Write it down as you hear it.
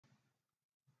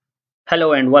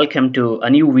Hello and welcome to a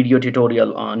new video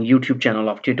tutorial on YouTube channel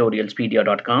of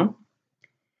tutorialspedia.com.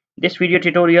 This video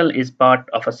tutorial is part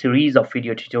of a series of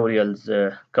video tutorials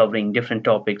covering different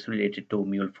topics related to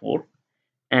Mule 4,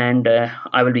 and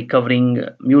I will be covering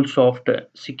MuleSoft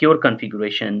secure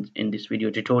configurations in this video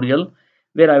tutorial,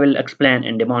 where I will explain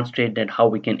and demonstrate that how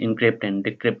we can encrypt and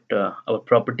decrypt our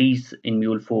properties in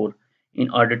Mule 4 in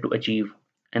order to achieve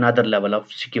another level of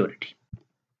security.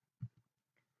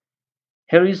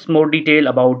 Here is more detail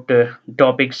about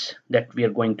topics that we are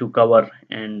going to cover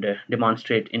and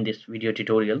demonstrate in this video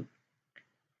tutorial.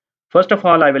 First of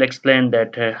all, I will explain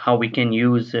that how we can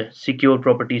use secure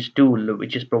properties tool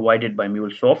which is provided by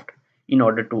MuleSoft in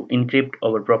order to encrypt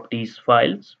our properties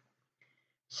files.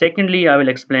 Secondly, I will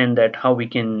explain that how we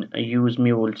can use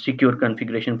Mule secure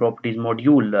configuration properties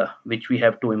module which we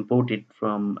have to import it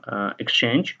from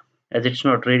Exchange, as it's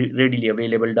not readily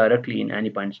available directly in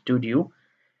AnyPoint Studio.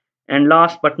 And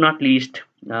last but not least,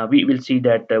 we will see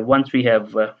that once we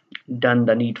have done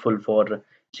the needful for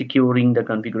securing the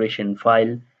configuration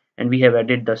file and we have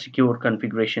added the secure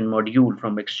configuration module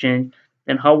from Exchange,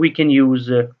 then how we can use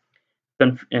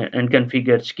and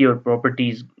configure secure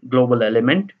properties global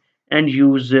element and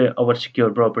use our secure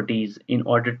properties in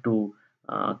order to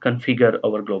configure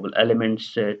our global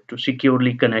elements to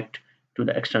securely connect to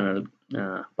the external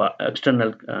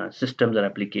systems or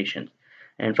applications.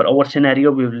 And for our scenario,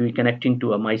 we will be connecting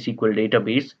to a MySQL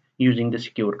database using the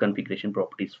secure configuration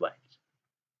properties files.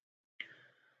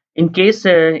 In case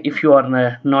if you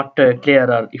are not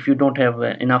clear, or if you don't have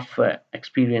enough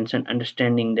experience and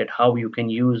understanding that how you can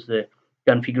use the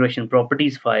configuration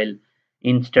properties file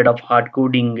instead of hard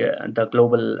coding the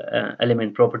global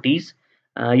element properties,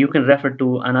 you can refer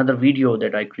to another video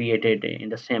that I created in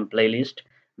the same playlist,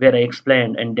 where I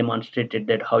explained and demonstrated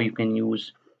that how you can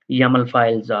use YAML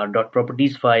files or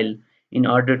 .properties file in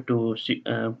order to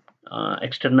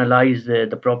externalize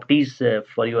the properties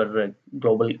for your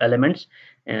global elements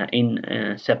in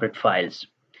separate files.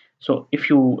 So if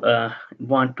you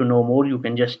want to know more, you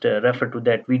can just refer to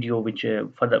that video, which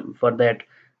for that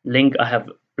link I have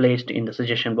placed in the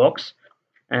suggestion box,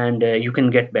 and you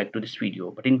can get back to this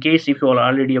video. But in case if you are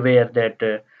already aware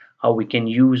that how we can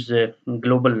use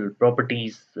global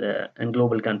properties and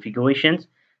global configurations,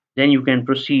 then you can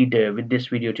proceed with this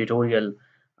video tutorial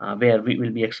where we will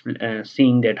be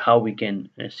seeing that how we can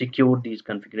secure these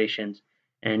configurations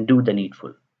and do the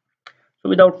needful. So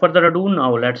without further ado,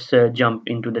 now let's jump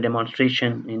into the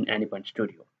demonstration in AnyPoint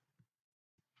Studio.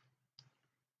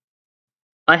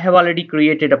 I have already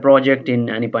created a project in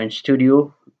AnyPoint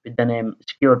Studio with the name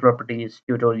Secure Properties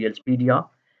Tutorialspedia,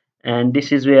 and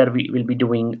this is where we will be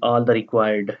doing all the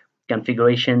required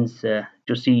configurations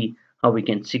to see how we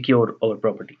can secure our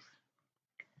properties.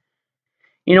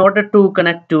 In order to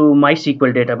connect to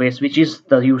MySQL database, which is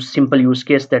the simple use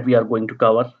case that we are going to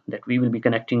cover, that we will be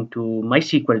connecting to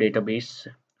MySQL database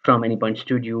from AnyPoint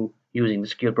Studio using the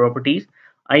secure properties,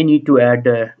 I need to add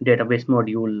a database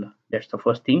module. That's the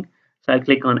first thing. So I'll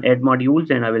click on add modules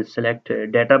and I will select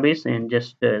database and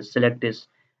just select this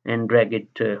and drag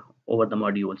it over the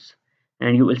modules,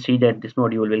 and you will see that this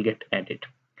module will get added.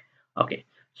 Okay,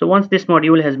 so once this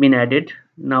module has been added,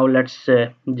 now let's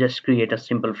just create a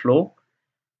simple flow.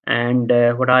 And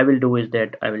what I will do is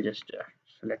that I will just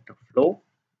select a flow,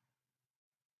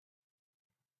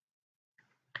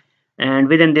 and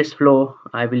within this flow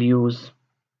I will use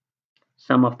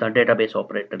some of the database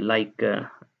operator like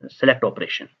select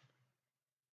operation.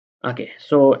 Okay,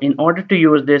 so in order to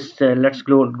use this, let's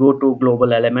go to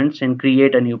global elements and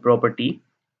create a new property,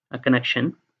 a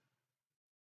connection,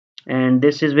 and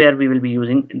this is where we will be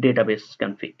using database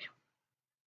config.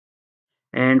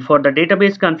 And for the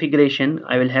database configuration,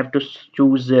 I will have to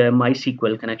choose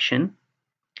MySQL connection,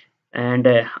 and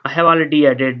I have already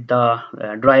added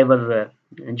the driver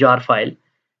jar file.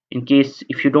 In case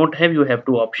if you don't have, you have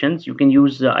two options. You can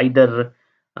use either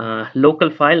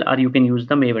local file, or you can use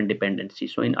the Maven dependency.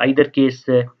 So in either case,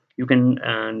 you can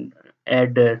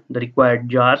add the required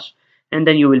jars, and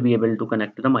then you will be able to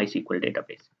connect to the MySQL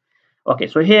database. Okay,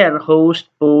 so here host,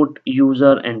 port,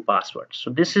 user, and password. So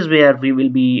this is where we will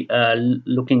be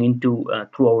looking into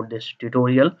throughout this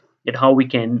tutorial, that how we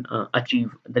can achieve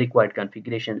the required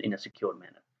configuration in a secure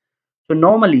manner. So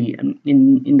normally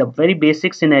in the very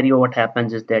basic scenario, what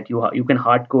happens is that you can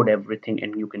hard code everything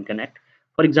and you can connect.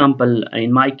 For example,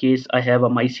 in my case, I have a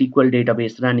MySQL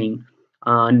database running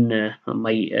on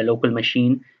my local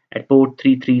machine at port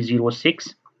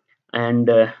 3306 and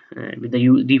with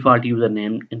the default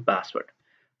username and password.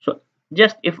 So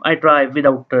just if I try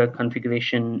without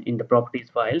configuration in the properties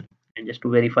file, and just to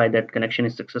verify that connection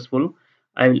is successful,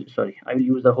 I will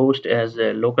use the host as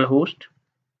a local host,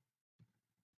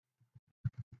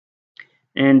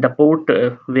 and the port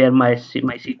where my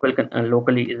MySQL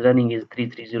locally is running is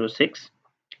 3306,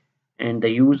 and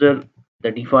the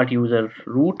default user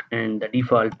root and the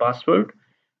default password,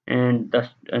 and the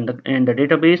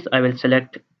database I will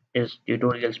select is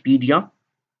Tutorialspedia,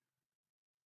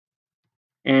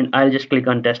 and I'll just click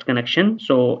on test connection.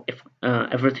 So if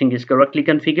everything is correctly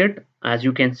configured, as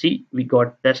you can see, we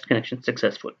got test connection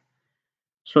successful.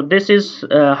 So this is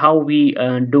how we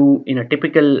do in a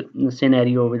typical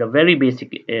scenario with a very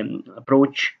basic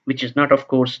approach, which is not, of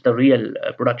course, the real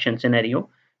production scenario,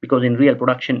 because in real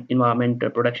production environment,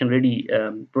 production ready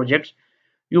projects,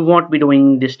 you won't be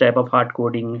doing this type of hard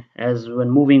coding, as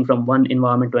when moving from one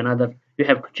environment to another, you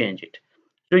have to change it.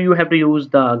 So you have to use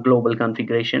the global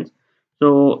configurations.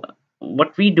 So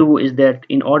what we do is that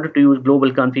in order to use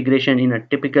global configuration in a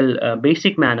typical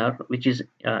basic manner, which is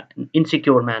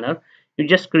insecure manner, you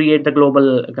just create the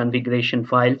global configuration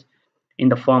files in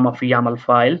the form of YAML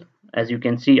file. As you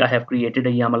can see, I have created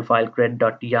a YAML file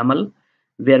cred.yaml,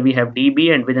 where we have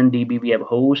DB, and within DB we have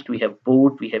host, we have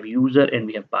port, we have user, and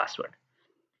we have password.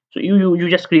 So you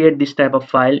just create this type of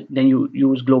file, then you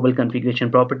use global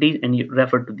configuration properties and you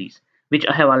refer to these, which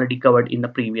I have already covered in the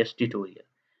previous tutorial.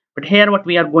 But here what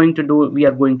we are going to do, we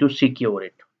are going to secure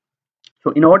it.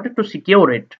 So in order to secure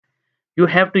it, you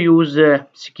have to use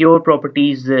secure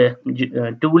properties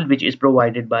tool, which is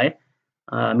provided by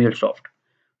MuleSoft.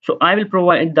 So I will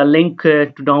provide the link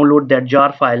to download that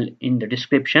jar file in the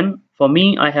description. For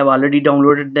me, I have already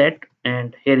downloaded that,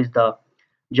 and here is the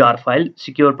jar file,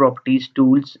 secure properties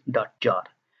tools.jar.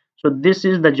 So this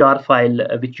is the jar file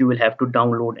which you will have to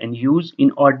download and use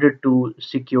in order to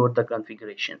secure the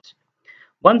configurations.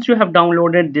 Once you have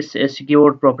downloaded this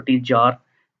secure properties jar,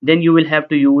 then you will have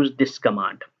to use this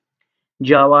command,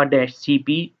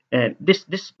 java-cp.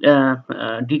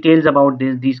 Details about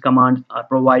these commands are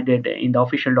provided in the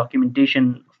official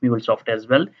documentation of MuleSoft as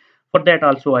well. For that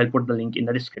also, I'll put the link in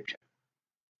the description.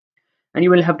 And you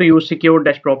will have to use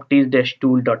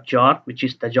secure-properties-tool.jar, which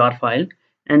is the jar file,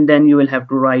 and then you will have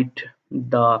to write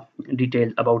the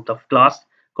details about the class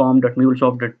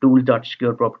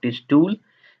com.mulesoft.tool.secureproperties-tool,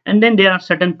 and then there are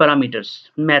certain parameters,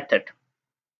 method.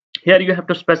 Here you have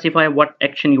to specify what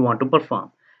action you want to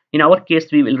perform. In our case,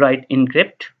 we will write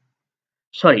encrypt.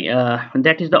 Sorry,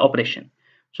 that is the operation.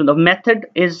 So the method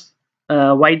is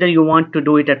whether you want to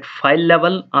do it at file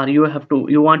level, or you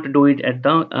want to do it at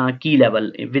the key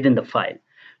level within the file.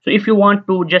 So if you want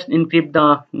to just encrypt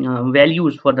the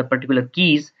values for the particular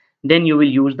keys, then you will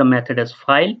use the method as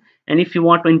file, and if you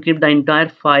want to encrypt the entire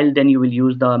file, then you will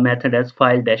use the method as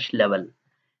file dash level.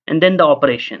 And then the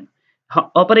operation.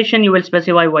 Operation, you will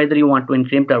specify whether you want to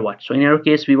encrypt or what. So in our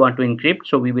case, we want to encrypt,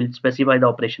 so we will specify the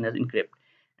operation as encrypt.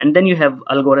 And then you have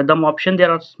algorithm option. There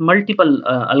are multiple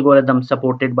algorithms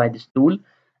supported by this tool,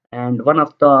 and one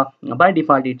of the, by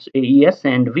default, it's AES,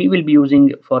 and we will be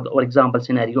using, for our example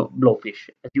scenario,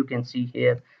 Blowfish. As you can see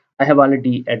here, I have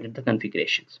already added the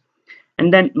configurations.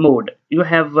 And then mode, you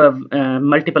have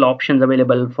multiple options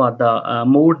available for the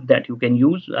mode that you can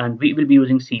use, and we will be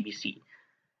using CBC.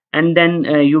 And then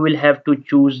you will have to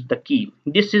choose the key.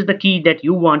 This is the key that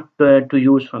you want to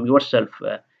use from yourself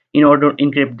in order to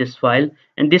encrypt this file,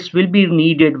 and this will be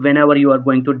needed whenever you are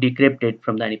going to decrypt it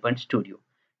from the AnyPoint Studio.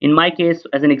 In my case,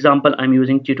 as an example, I'm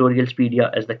using Tutorialspedia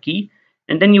as the key,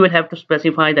 and then you will have to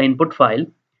specify the input file.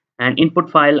 And input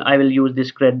file, I will use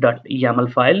this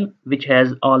cred.yaml file, which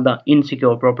has all the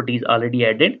insecure properties already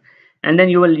added. And then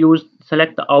you will use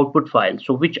select the output file,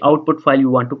 so which output file you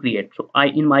want to create. So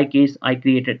in my case, I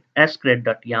created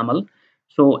scred.yaml.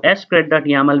 So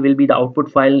scred.yaml will be the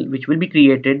output file which will be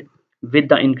created with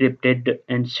the encrypted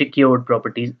and secured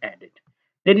properties added.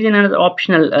 There is another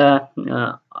optional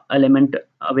element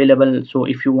available, so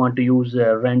if you want to use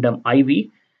random iv,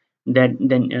 then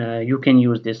you can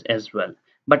use this as well.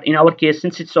 But in our case,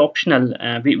 since it's optional,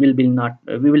 we will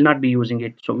not be using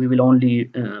it, so we will only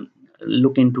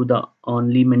look into the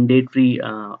only mandatory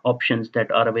options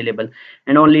that are available,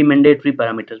 and only mandatory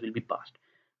parameters will be passed.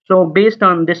 So based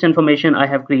on this information, I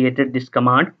have created this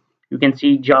command. You can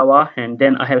see Java, and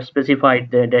then I have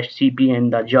specified the -cp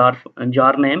and the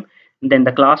jar name, then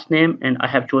the class name, and I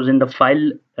have chosen the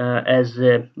file as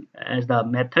the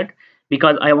method,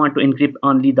 because I want to encrypt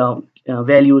only the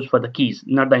values for the keys,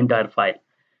 not the entire file.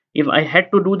 If I had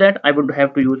to do that, I would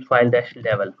have to use file dash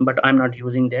level, but I'm not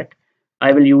using that.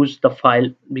 I will use the file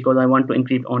because I want to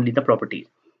encrypt only the properties.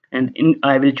 And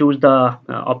I will choose the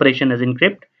operation as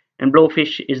encrypt, and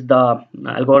Blowfish is the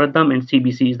algorithm, and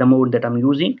CBC is the mode that I'm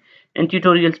using, and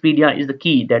Tutorialspedia is the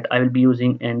key that I will be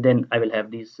using, and then I will have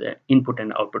these input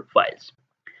and output files.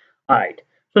 All right,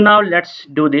 so now let's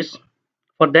do this.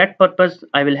 For that purpose,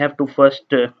 I will have to first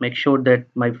make sure that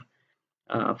my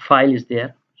file is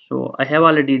there. So I have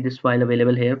already this file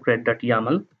available here,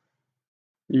 cred.yaml.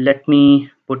 Let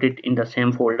me put it in the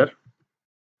same folder.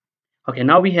 Okay,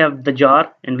 now we have the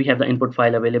jar and we have the input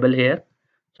file available here.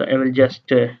 So I will just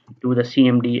do the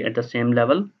cmd at the same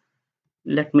level.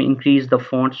 Let me increase the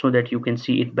font so that you can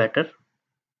see it better.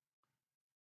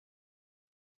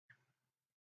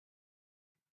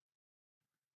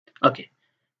 Okay,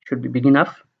 should be big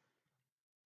enough.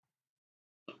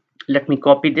 Let me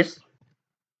copy this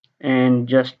and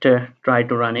just try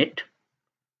to run it.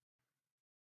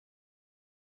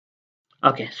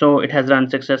 Okay, so it has run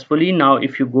successfully. Now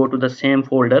if you go to the same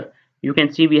folder, you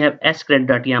can see we have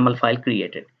scred.yaml file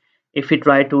created. If we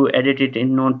try to edit it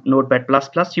in notepad++,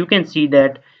 you can see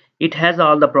that it has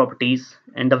all the properties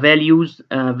and the values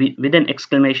with an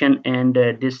exclamation and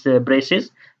this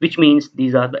braces, which means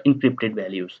these are the encrypted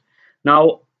values.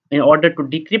 Now in order to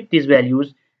decrypt these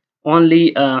values,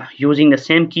 only using the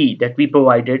same key that we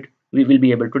provided, we will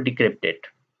be able to decrypt it.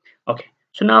 Okay,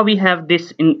 so now we have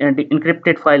this the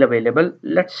encrypted file available.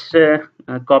 Let's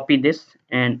copy this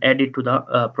and add it to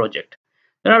the project.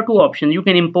 There are two options. You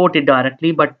can import it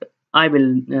directly, but I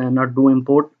will not do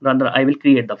import. Rather, I will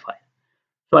create the file.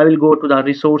 So I will go to the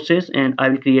resources and I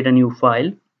will create a new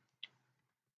file.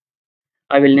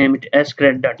 I will name it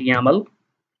scred.yaml,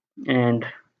 and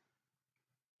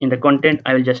in the content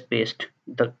I will just paste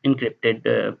the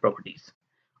encrypted properties.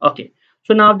 Okay,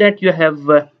 so now that you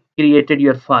have created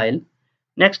your file,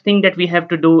 next thing that we have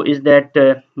to do is that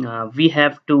we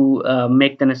have to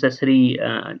make the necessary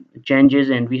changes,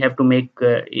 and we have to make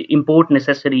import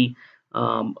necessary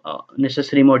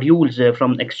modules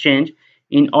from exchange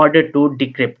in order to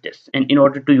decrypt this and in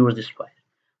order to use this file.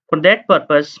 For that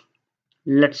purpose,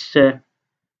 let's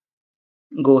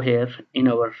go here in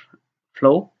our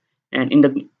flow, and in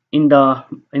the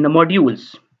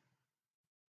modules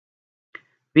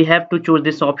we have to choose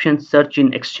this option, search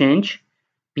in exchange,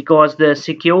 because the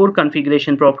secure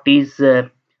configuration properties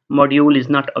module is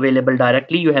not available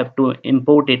directly. You have to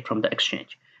import it from the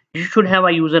exchange. You should have a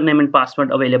username and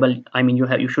password available. I mean,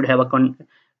 you should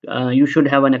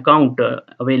have an account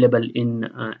available in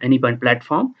AnyPoint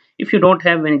platform. If you don't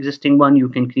have an existing one, you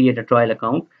can create a trial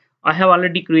account. I have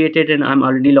already created and I'm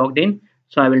already logged in,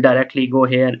 so I will directly go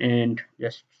here and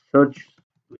just search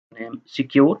name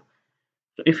secure.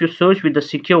 So if you search with the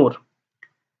secure,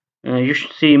 you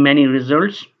should see many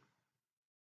results.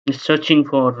 Searching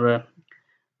for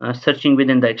searching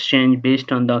within the exchange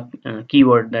based on the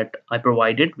keyword that I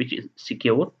provided, which is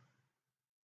secure.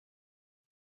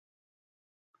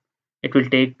 It will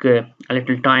take a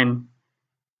little time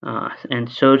and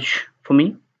search for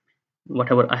me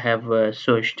whatever I have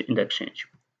searched in the exchange.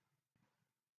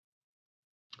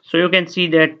 So you can see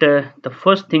that the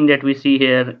first thing that we see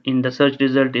here in the search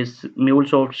result is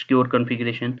MuleSoft secure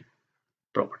configuration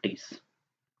properties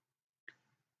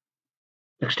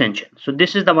extension. So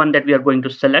this is the one that we are going to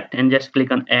select and just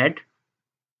click on add.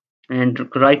 And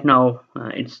right now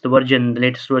it's the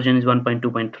latest version is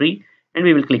 1.2.3, and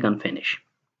we will click on finish.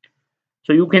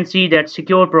 So you can see that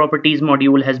secure properties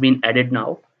module has been added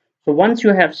now. So once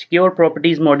you have secure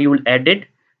properties module added,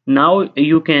 now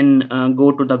you can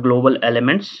go to the global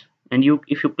elements, and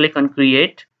if you click on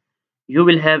create, you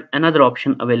will have another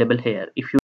option available here.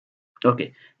 If you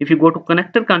go to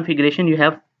connector configuration, you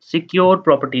have secure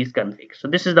properties config. So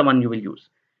this is the one you will use.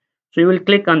 So you will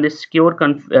click on this secure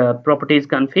properties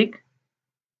config,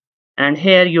 and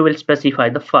here you will specify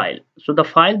the file. So the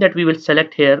file that we will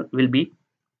select here will be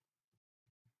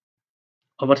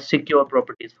our secure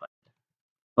properties file.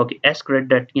 Okay,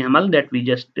 scred.yaml that we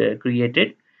just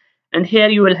created, and here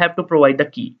you will have to provide the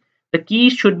key. The key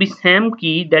should be same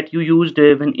key that you used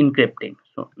when encrypting.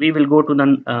 So we will go to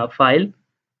the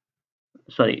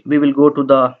we will go to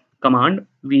the command.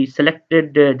 We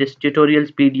selected this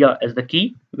tutorialspedia as the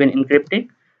key when encrypting,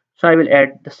 so I will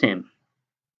add the same.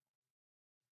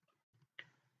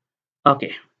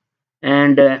 Okay,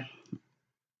 and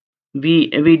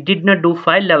we did not do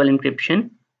file level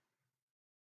encryption.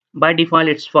 By default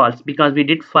it's false because we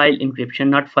did file encryption,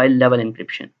 not file level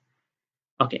encryption.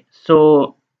 Okay,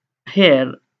 so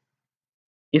here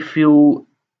if you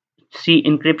see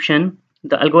encryption,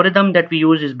 the algorithm that we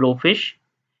use is blowfish,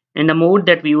 and the mode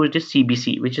that we used is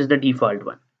CBC, which is the default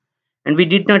one, and we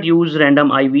did not use random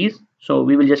IVs, so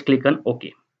we will just click on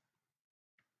OK.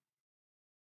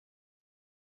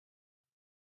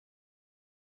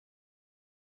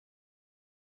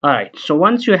 Alright, so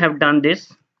once you have done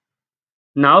this,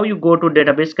 now you go to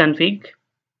database config,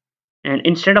 and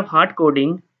instead of hard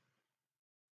coding,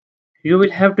 you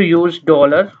will have to use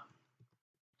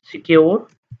 $secure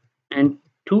and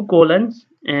two colons,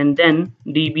 and then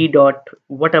db dot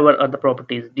whatever are the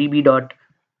properties, db dot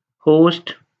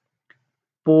host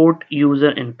port user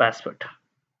and password.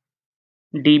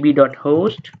 db dot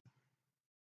host,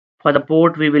 for the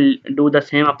port we will do the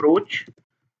same approach,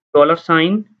 dollar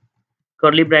sign,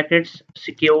 curly brackets,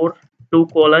 secure, two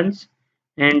colons,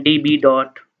 and db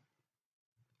dot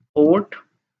port.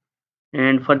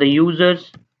 And for the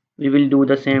users we will do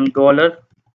the same, dollar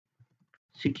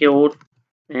secure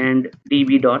and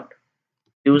db dot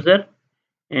user.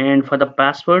 And for the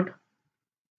password,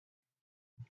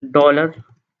 dollar,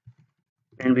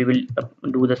 and we will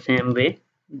do the same way,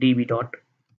 db dot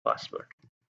password.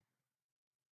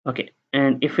 Okay,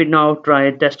 and if we now try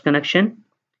a test connection,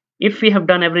 if we have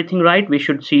done everything right, we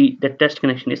should see the test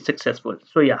connection is successful.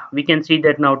 So yeah, we can see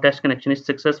that now test connection is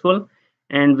successful,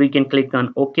 and we can click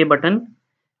on OK button,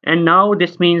 and now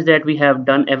this means that we have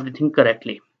done everything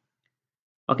correctly.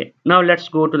 Okay, now let's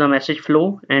go to the message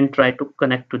flow and try to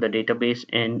connect to the database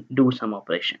and do some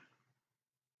operation.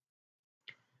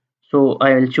 So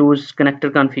I will choose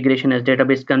connector configuration as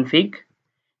database config,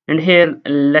 and here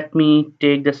let me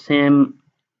take the same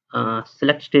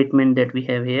select statement that we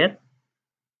have here.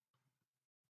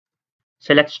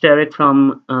 Select direct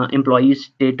from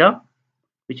employees data,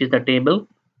 which is the table.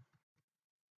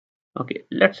 Okay,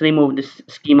 let's remove this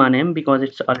schema name because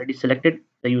it's already selected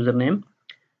the username.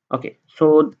 Okay,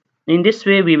 so in this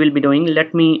way we will be doing,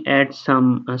 let me add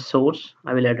some source.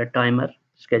 I will add a timer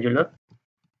scheduler,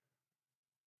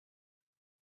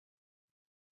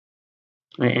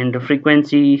 and the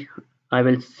frequency I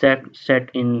will set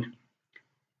in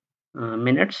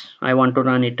minutes. I want to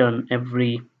run it on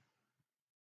every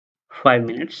 5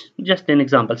 minutes, just an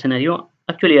example scenario.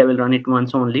 Actually I will run it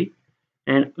once only,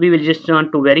 and we will just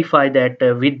want to verify that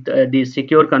with the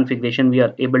secure configuration we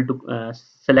are able to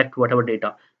select whatever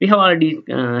data we have already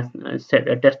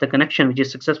set test the connection, which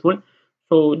is successful.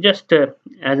 So just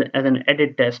as an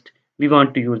added test, we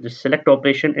want to use this select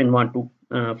operation and want to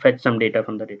fetch some data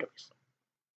from the database.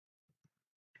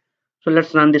 So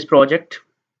let's run this project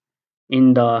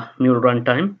in the Mule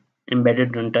runtime,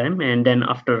 embedded runtime, and then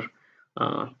after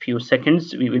a few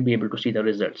seconds we will be able to see the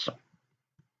results.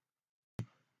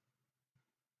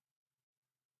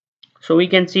 So we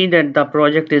can see that the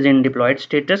project is in deployed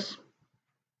status,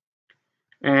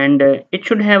 and it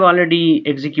should have already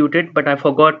executed, but I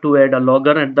forgot to add a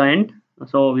logger at the end,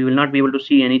 so we will not be able to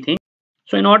see anything.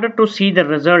 So in order to see the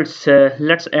results,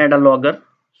 let's add a logger.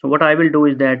 So what I will do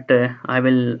is that I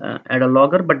will add a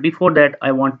logger, but before that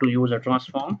I want to use a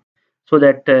transform so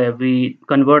that we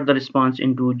convert the response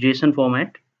into JSON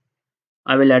format.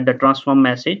 I will add the transform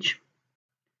message,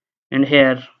 and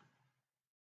here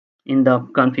in the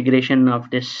configuration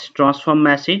of this transform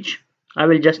message I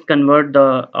will just convert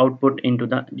the output into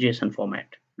the JSON format,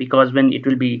 because when it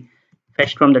will be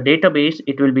fetched from the database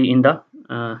it will be in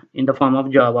the form of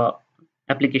Java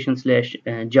application slash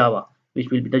Java, which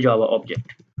will be the Java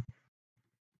object.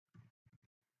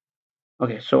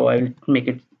 Okay, so I will make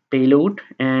it payload,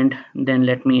 and then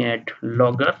let me add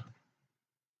logger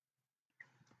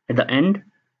at the end,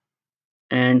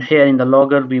 and here in the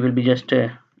logger we will be just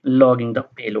logging the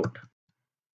payload.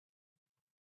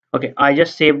 Okay, I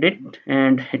just saved it,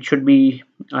 and it should be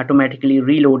automatically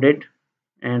reloaded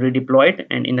and redeployed,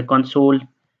 and in the console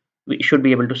we should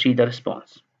be able to see the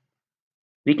response.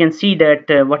 We can see that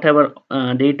whatever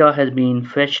data has been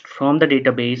fetched from the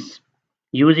database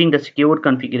using the secure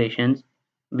configurations,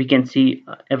 we can see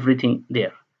everything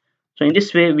there. So in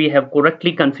this way we have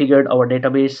correctly configured our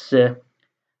database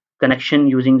connection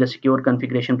using the secure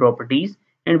configuration properties,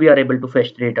 and we are able to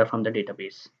fetch data from the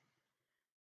database.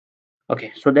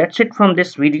 Okay, so that's it from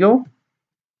this video,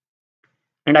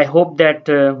 and I hope that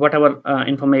whatever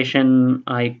information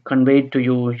I conveyed to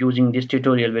you using this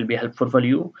tutorial will be helpful for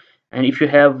you. And if you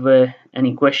have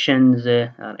any questions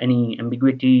or any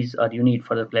ambiguities, or you need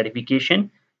further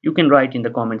clarification, you can write in the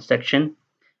comment section.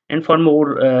 And for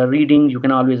more reading, you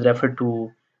can always refer to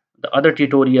the other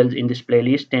tutorials in this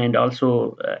playlist, and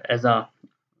also as a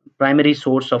primary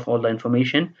source of all the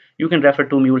information, you can refer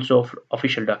to MuleSoft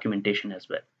official documentation as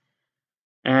well.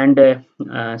 And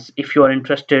if you are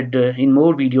interested in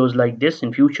more videos like this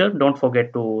in future, don't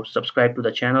forget to subscribe to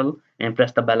the channel and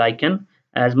press the bell icon,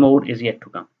 as more is yet to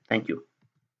come. Thank you.